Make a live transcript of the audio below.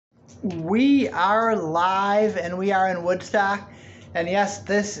We are live and we are in Woodstock. And yes,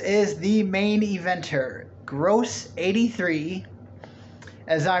 this is the main eventer, Gross 83,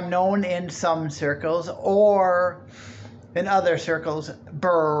 as I'm known in some circles, or in other circles,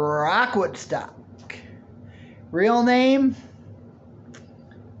 Brock Woodstock. Real name,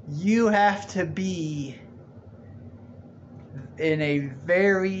 you have to be in a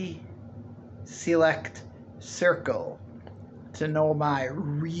very select circle to know my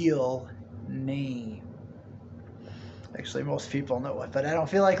real name. Actually, most people know it, but I don't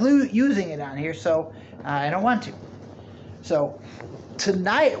feel like using it on here, so I don't want to. So,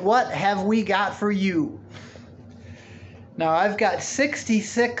 tonight, what have we got for you? Now, I've got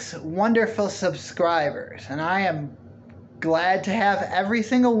 66 wonderful subscribers, and I am glad to have every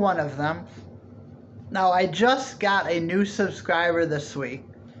single one of them. Now, I just got a new subscriber this week.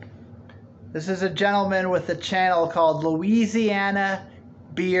 This is a gentleman with a channel called Louisiana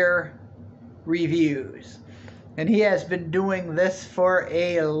Beer Reviews. And he has been doing this for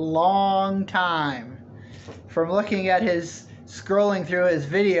a long time. From looking at scrolling through his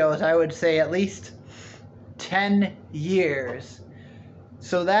videos, I would say at least 10 years.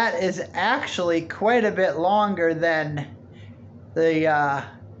 So that is actually quite a bit longer than the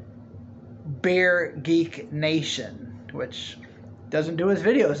Beer Geek Nation, which doesn't do his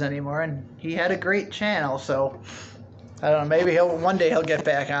videos anymore, and he had a great channel, so I don't know, maybe one day he'll get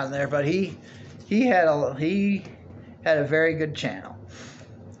back on there, but he had a very good channel.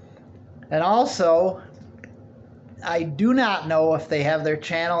 And also, I do not know if they have their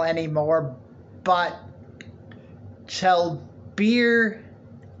channel anymore, but Shall Beer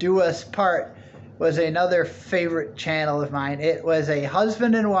Do Us Part was another favorite channel of mine. It was a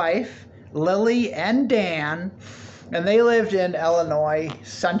husband and wife, Lily and Dan, and they lived in Illinois,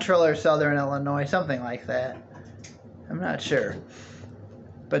 central or southern Illinois, something like that. I'm not sure.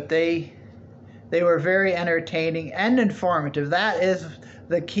 But they were very entertaining and informative. That is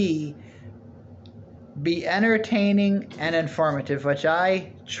the key. Be entertaining and informative, which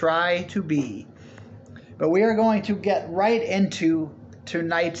I try to be. But we are going to get right into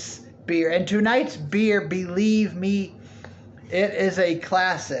tonight's beer. And tonight's beer, believe me, it is a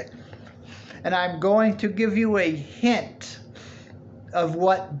classic. And I'm going to give you a hint of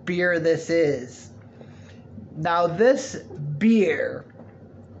what beer this is. Now, this beer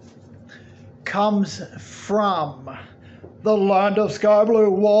comes from the land of sky blue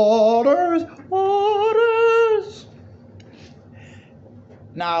waters.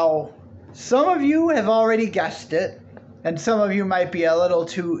 Now, some of you have already guessed it, and some of you might be a little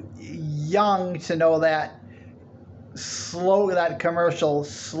too young to know that commercial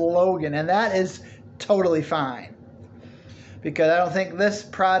slogan, and that is totally fine, because I don't think this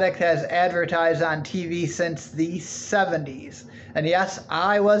product has advertised on TV since the 70s. And yes,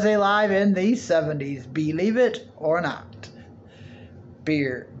 I was alive in the 70s, believe it or not.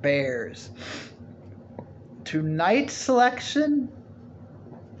 Beer Bears. Tonight's selection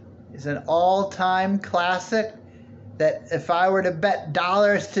is an all-time classic that if I were to bet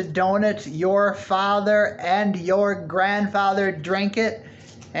dollars to donuts, your father and your grandfather drank it,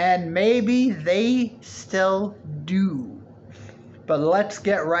 and maybe they still do. But let's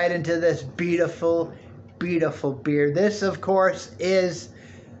get right into this beautiful, beautiful beer. This, of course, is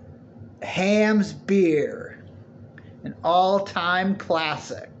Hamm's beer, an all-time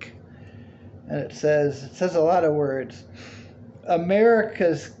classic. And it says a lot of words.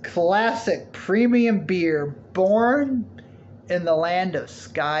 America's classic premium beer, born in the land of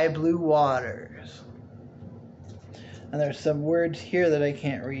sky blue waters. And there's some words here that I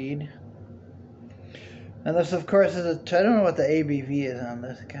can't read. And this, of course, is I don't know what the ABV is on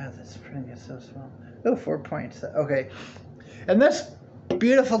this. God, this printing is so small. Oh, 4 points. Okay. And this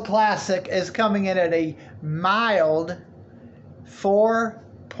beautiful classic is coming in at a mild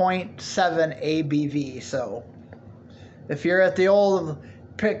 4.7 ABV. So, if you're at the old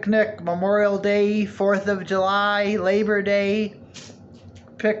picnic, Memorial Day, 4th of July, Labor Day,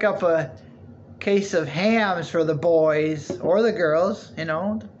 pick up a case of Hamms for the boys or the girls, you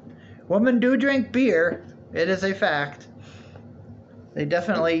know. Women do drink beer. It is a fact. They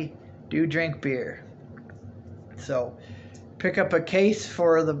definitely do drink beer. So, pick up a case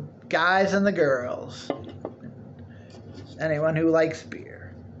for the guys and the girls. Anyone who likes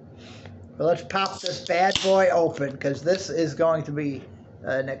beer. But let's pop this bad boy open, because this is going to be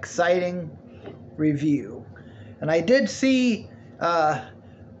an exciting review. And I did see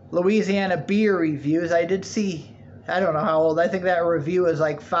Louisiana Beer Reviews. I did see, I don't know how old. I think that review is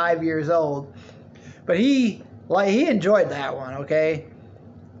like 5 years old. But he enjoyed that one, okay?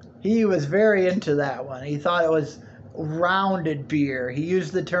 He was very into that one. He thought it was rounded beer. He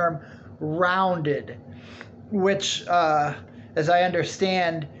used the term rounded, which, as I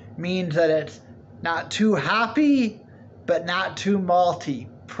understand, means that it's not too hoppy, but not too malty.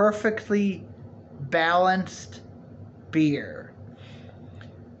 Perfectly balanced beer.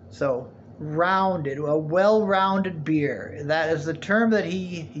 So, rounded, a well-rounded beer. That is the term that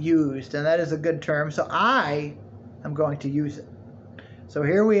he used, and that is a good term. So I am going to use it. So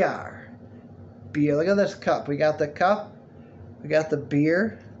here we are. Beer. Look at this cup. We got the cup. We got the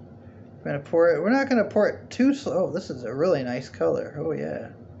beer. We're going to pour it. We're not going to pour it too slow. Oh, this is a really nice color. Oh, yeah.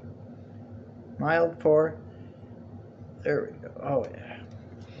 Mild pour. There we go. Oh, yeah.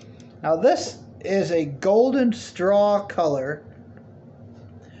 Now, this is a golden straw color,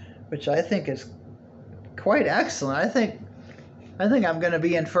 which I think is quite excellent. I think I'm going to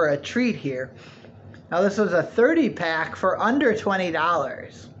be in for a treat here. Now, this was a 30-pack for under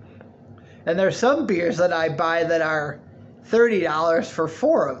 $20. And there's some beers that I buy that are $30 for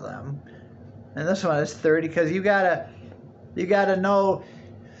 4 of them. And this one is 30 because you gotta know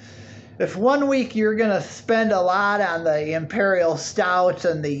if one week you're gonna spend a lot on the Imperial Stouts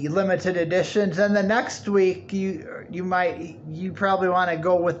and the limited editions, and the next week you probably want to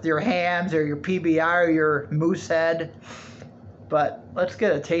go with your Hamms or your PBR or your Moosehead. But let's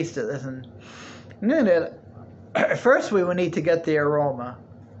get a taste of this. And first we will need to get the aroma.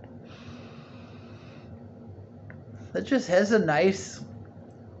 It just has a nice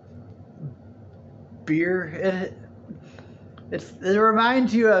beer. It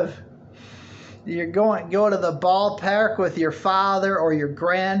reminds you of you're go to the ballpark with your father or your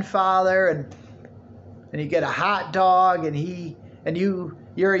grandfather, and you get a hot dog, and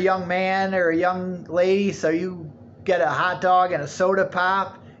you're a young man or a young lady, so you get a hot dog and a soda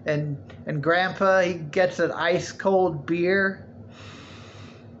pop, and Grandpa, he gets an ice cold beer.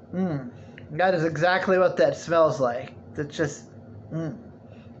 That is exactly what that smells like. It's just,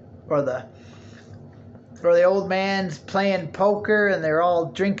 or the old man's playing poker and they're all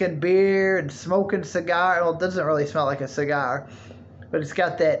drinking beer and smoking cigar. Well, it doesn't really smell like a cigar, but it's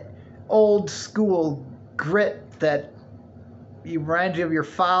got that old school grit that reminds you of your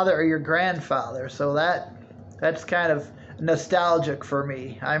father or your grandfather. So that's kind of nostalgic for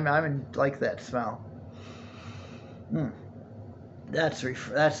me. I'm like that smell. That's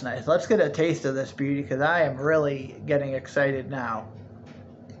nice. Let's get a taste of this beauty because I am really getting excited now.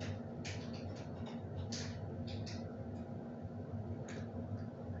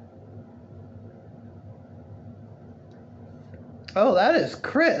 Oh, that is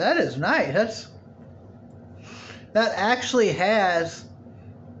that is nice. That actually has.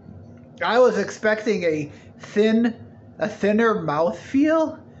 I was expecting a thinner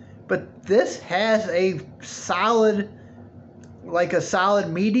mouthfeel, but this has a solid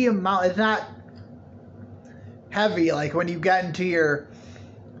medium mouth. It's not heavy like when you get into your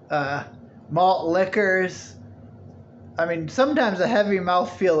malt liquors. I mean, sometimes a heavy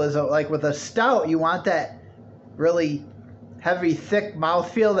mouthfeel is like with a stout, you want that really heavy, thick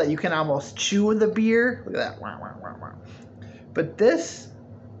mouthfeel that you can almost chew the beer. Look at that. But this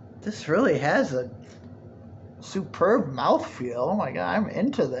really has a superb mouthfeel. Oh my God, I'm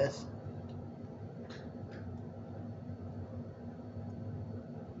into this.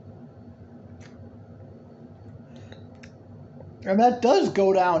 And that does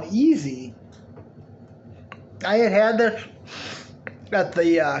go down easy. I had this at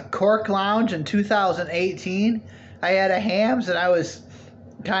the Cork Lounge in 2018. I had a Hamm's and I was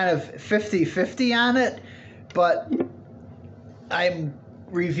kind of 50-50 on it. But I'm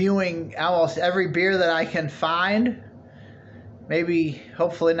reviewing almost every beer that I can find. Maybe,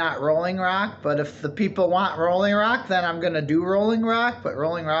 hopefully not Rolling Rock. But if the people want Rolling Rock, then I'm going to do Rolling Rock. But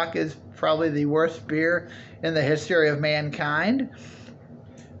Rolling Rock is probably the worst beer in the history of mankind.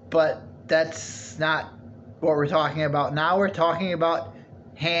 But that's not what we're talking about now. We're talking about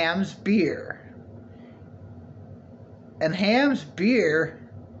Hamm's beer. And Hamm's beer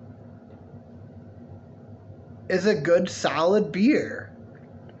is a good, solid beer.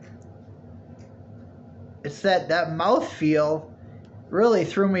 It's that mouthfeel really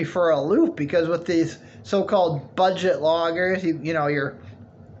threw me for a loop, because with these so-called budget lagers, you know, your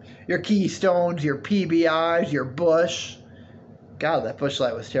Keystones, your PBRs, your Busch. God, that Busch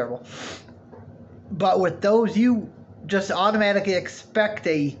Light was terrible. But with those, you just automatically expect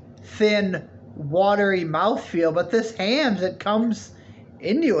a thin, watery mouthfeel. But this Hamm's, it comes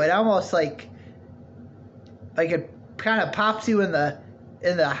into it almost like it kind of pops you in the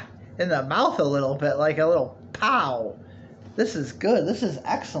mouth a little bit, like a little pow. This is good. This is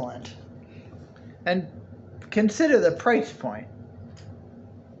excellent. And consider the price point.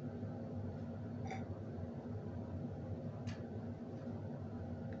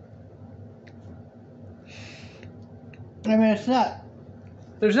 I mean, it's not.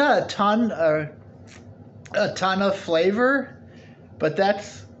 There's not a ton of flavor, but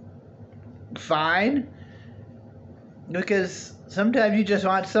that's fine because sometimes you just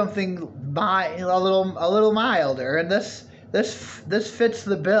want something a little milder, and this fits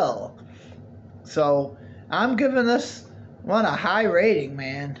the bill. So I'm giving this one a high rating,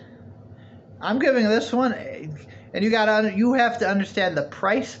 man. I'm giving this one, and you have to understand the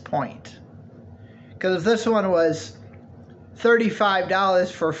price point, because if this one was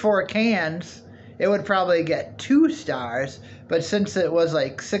 $35 for 4 cans, it would probably get 2 stars. But since it was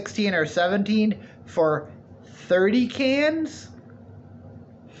like 16 or 17 for 30 cans,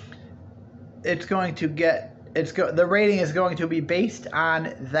 the rating is going to be based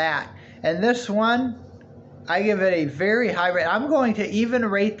on that. And this one, I give it a very high rate. I'm going to even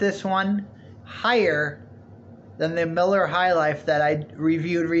rate this one higher than the Miller High Life that I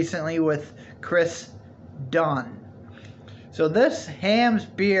reviewed recently with Chris Dunn. So this Hamm's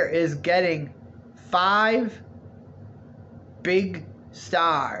beer is getting 5 big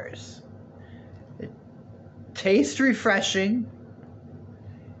stars. It tastes refreshing.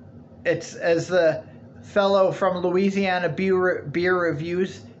 It's, as the fellow from Louisiana Beer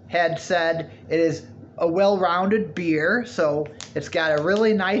Reviews had said, it is a well-rounded beer, so it's got a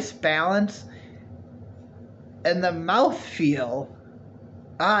really nice balance. And the mouthfeel,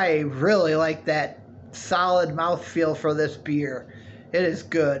 I really like that solid mouthfeel for this beer. It is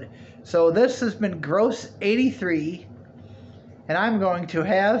good. So this has been Gross 83, and I'm going to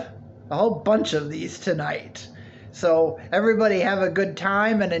have a whole bunch of these tonight. So everybody have a good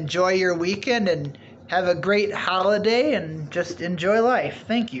time and enjoy your weekend and have a great holiday and just enjoy life.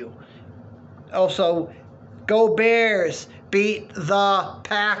 Thank you. Also, go Bears, beat the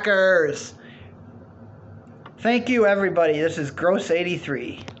Packers. Thank you, everybody. This is Gross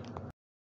 83.